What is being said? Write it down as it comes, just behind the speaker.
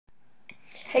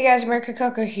Hey guys, America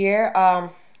Coco here.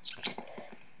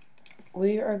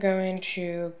 We are going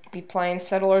to be playing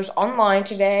Settlers Online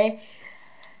today.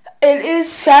 It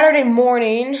is Saturday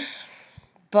morning,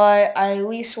 but I at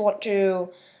least want to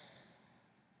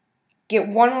get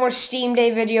one more Steam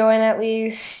Day video in at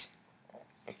least,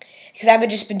 because I've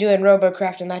just been doing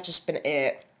RoboCraft and that's just been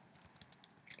it.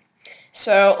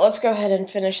 So let's go ahead and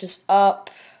finish this up.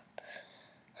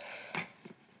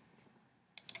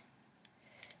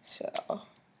 So,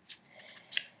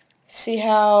 see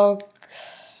how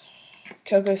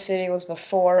Coco City was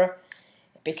before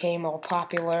it became all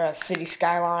popular as City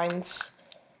Skylines.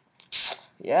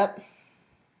 Yep.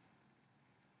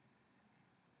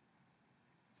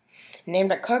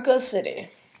 Named it Coco City.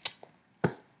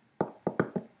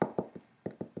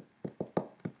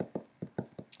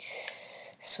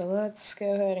 So let's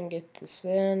go ahead and get this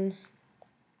in.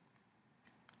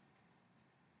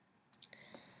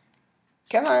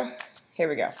 Come on. Here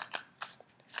we go.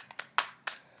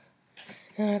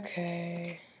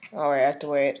 Okay. Oh, wait, I have to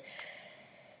wait.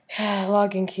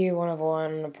 Login queue 1 of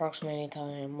 1, approximating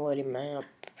time, loading map.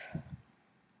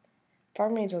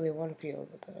 Farm needs only one field,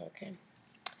 but okay.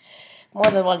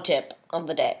 More than one tip of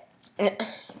the day. Kind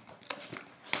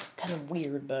of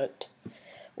weird, but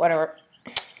whatever.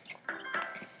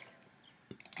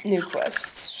 New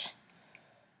quests.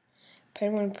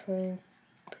 Penguin playing.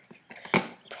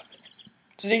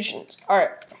 Stations.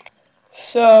 Alright.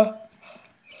 So,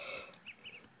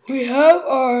 we have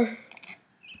our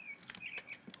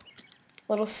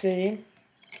little city.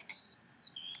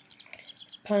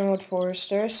 Pinewood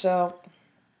Forester, so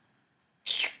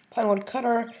Pinewood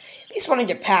Cutter. I just want to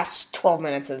get past 12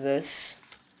 minutes of this.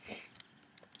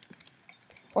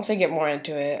 Once I get more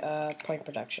into it, plank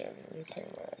production,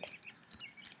 Pinewood.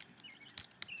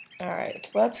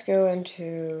 Alright, let's go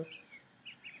into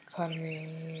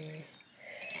economy,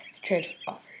 trade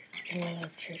offer. Trade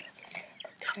office.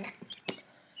 Okay.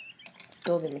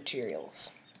 Building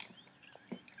materials.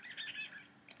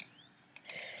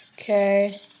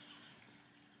 Okay.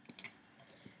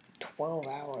 12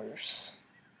 hours.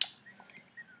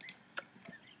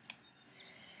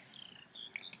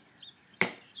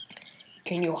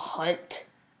 Can you hunt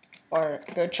or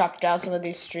go chop down some of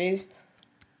these trees?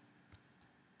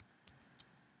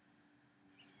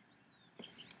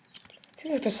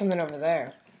 Seems like there's something over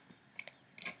there.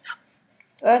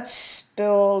 Let's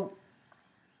build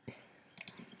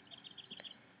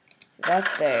that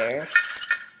there.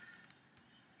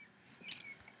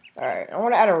 Alright, I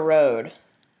want to add a road.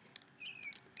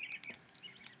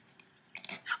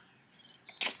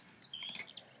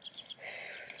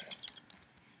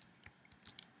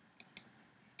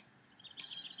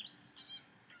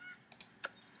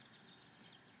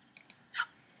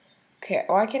 Okay,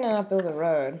 why can't I not build a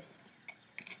road?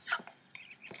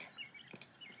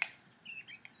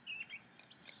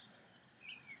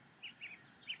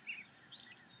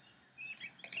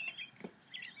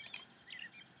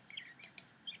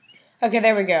 Okay,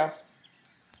 there we go.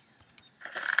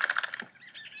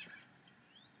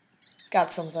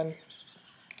 Got something.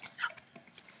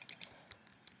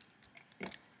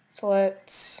 So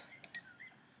let's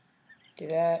do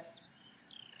that.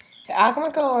 How come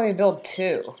I can only build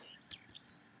 2?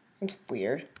 That's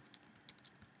weird.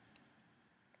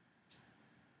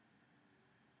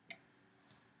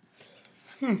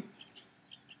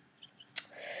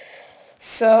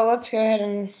 So let's go ahead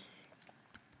and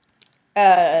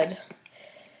add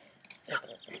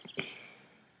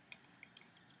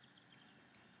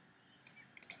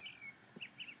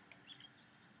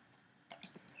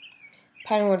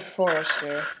Pinewood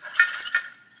Forester.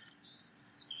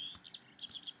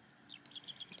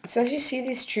 So as you see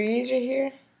these trees right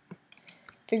here, I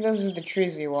think those are the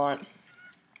trees you want.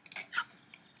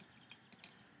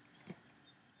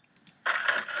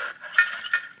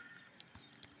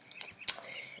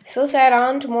 So let's add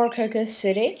on to more Coco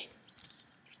City.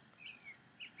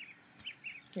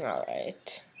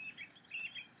 Alright.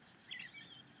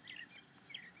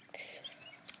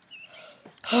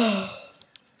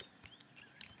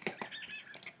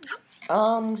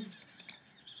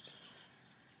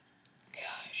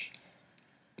 Gosh.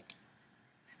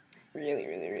 Really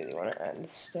want to add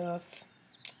this stuff.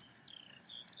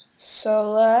 So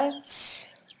let's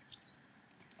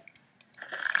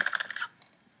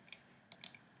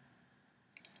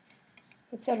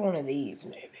add one of these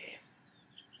maybe.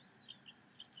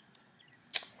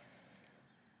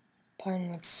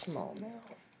 Pinewood Small Mill.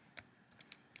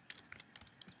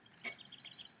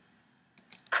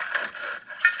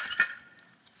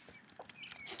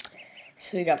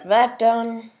 So we got that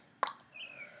done.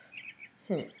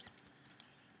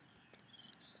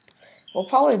 We'll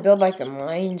probably build like the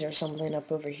mines or something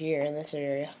up over here in this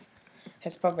area.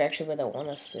 That's probably actually where they want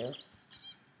us to.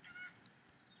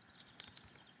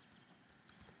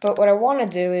 But what I want to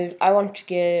do is I want to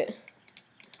get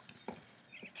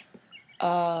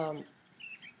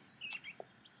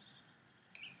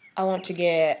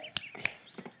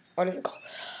what is it called?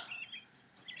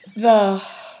 The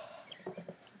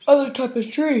other type of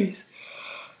trees.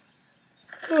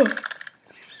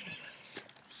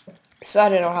 So I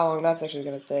don't know how long that's actually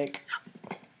gonna take.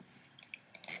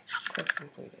 Quest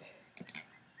completed.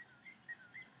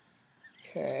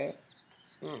 Okay.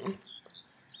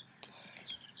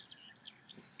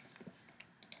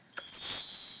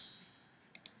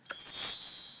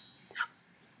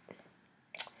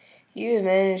 You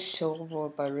managed to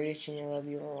avoid by reaching your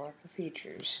level, you unlock the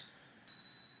features.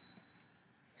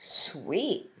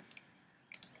 Sweet.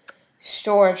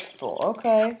 Storage full.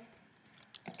 Okay.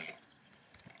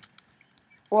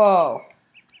 Whoa.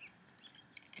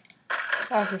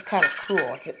 Oh, this is kind of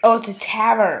cool. It's a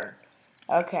tavern.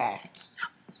 Okay.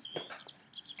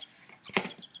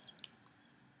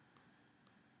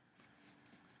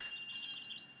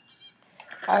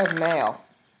 I have mail.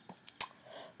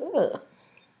 Ooh.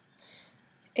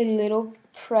 A little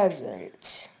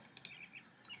present.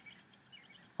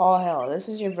 Oh hell, this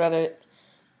is your brother.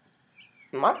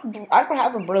 I don't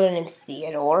have a brother named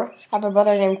Theodore. I have a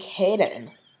brother named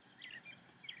Caden.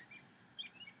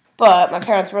 But my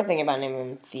parents were thinking about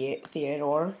naming him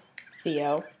Theodore.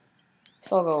 Theo.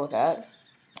 So I'll go with that.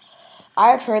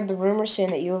 I've heard the rumors saying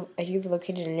that you've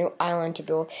located a new island to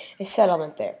build a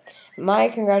settlement there. My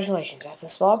congratulations. As a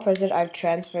small present, I've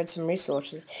transferred some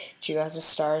resources to you as a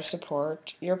star to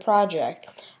support your project.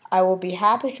 I will be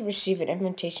happy to receive an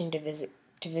invitation to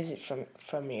visit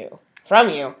from you. From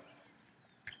you.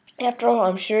 After all,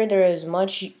 I'm sure there is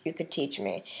much you could teach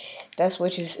me. Best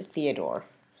wishes, Theodore.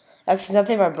 That's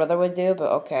nothing my brother would do, but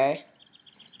okay.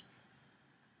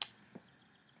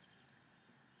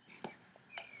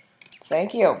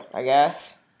 Thank you, I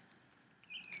guess.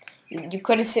 You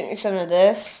could have sent me some of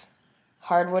this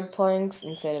hardwood planks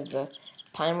instead of the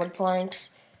pinewood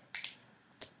planks.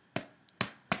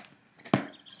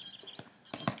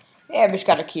 Yeah, we just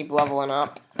gotta keep leveling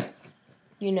up.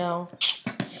 You know.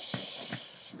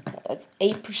 That's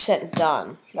 8%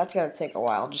 done. That's gonna take a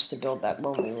while just to build that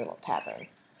lonely little tavern.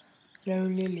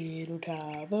 Lonely little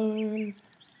tavern.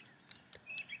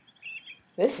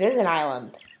 This is an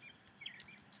island.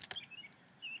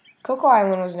 Cocoa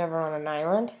Island was never on an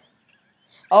island.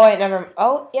 Oh, wait, never.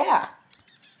 Oh, yeah.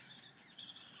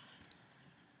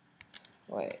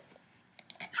 Wait.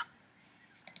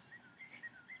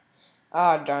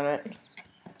 Oh, darn it.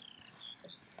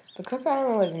 The Cocoa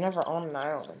Island was never on an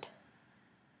island.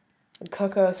 The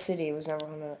Cocoa City was never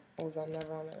on an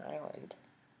island.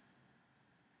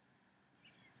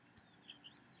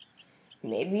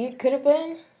 Maybe it could have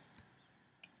been.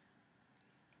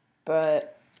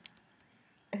 But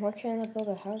why can't I build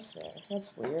a house there?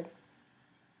 That's weird.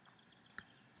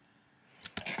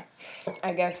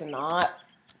 I guess not.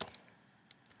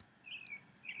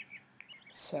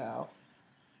 So,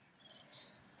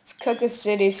 Cocoa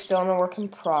City's still in a work in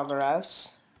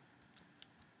progress.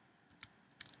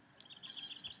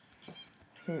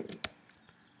 I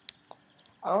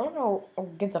don't know.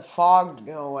 Get the fog to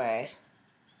go away.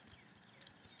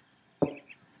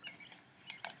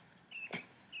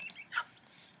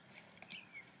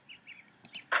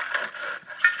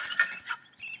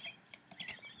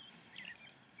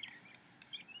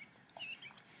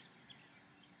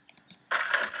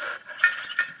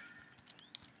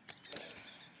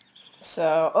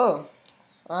 So,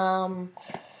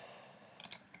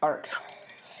 art.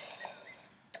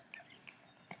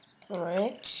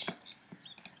 Alright.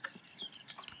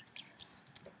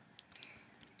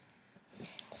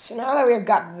 So now that we've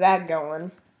got that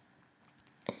going,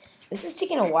 this is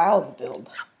taking a while to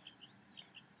build.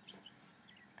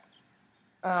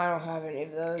 I don't have any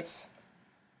of those.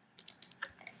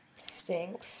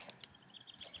 Stinks.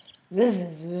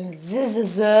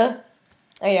 Zzz.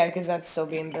 Oh yeah, because that's still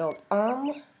being built.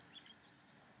 Alright.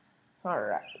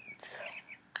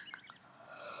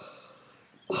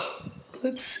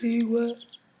 Let's see what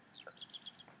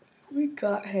we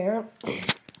got here.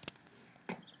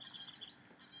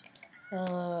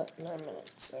 9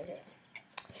 minutes, okay.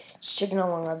 Just checking how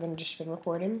long I've just been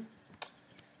recording.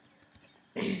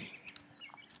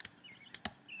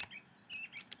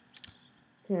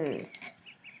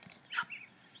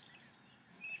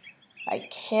 I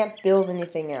can't build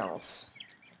anything else.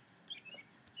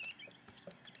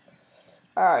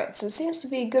 Alright, so it seems to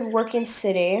be a good working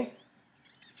city.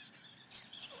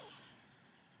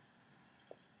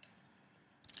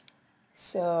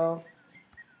 So,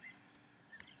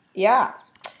 yeah.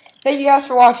 Thank you guys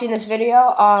for watching this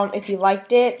video. If you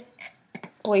liked it,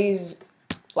 please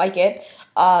like it.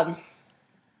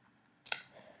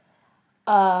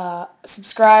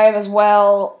 Subscribe as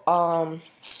well.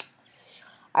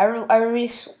 I at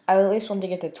least want to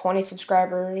get to 20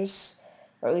 subscribers,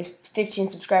 or at least 15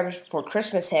 subscribers before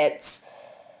Christmas hits.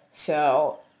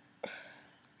 So,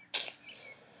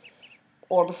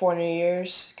 or before New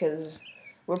Year's, because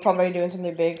we're probably doing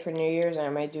something big for New Year's, and I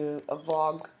might do a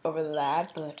vlog over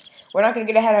that. But we're not gonna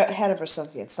get ahead of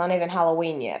ourselves yet. It's not even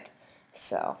Halloween yet.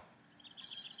 So,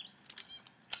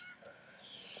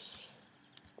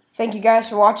 thank you guys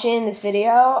for watching this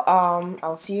video.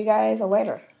 I'll see you guys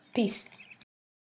later. Peace.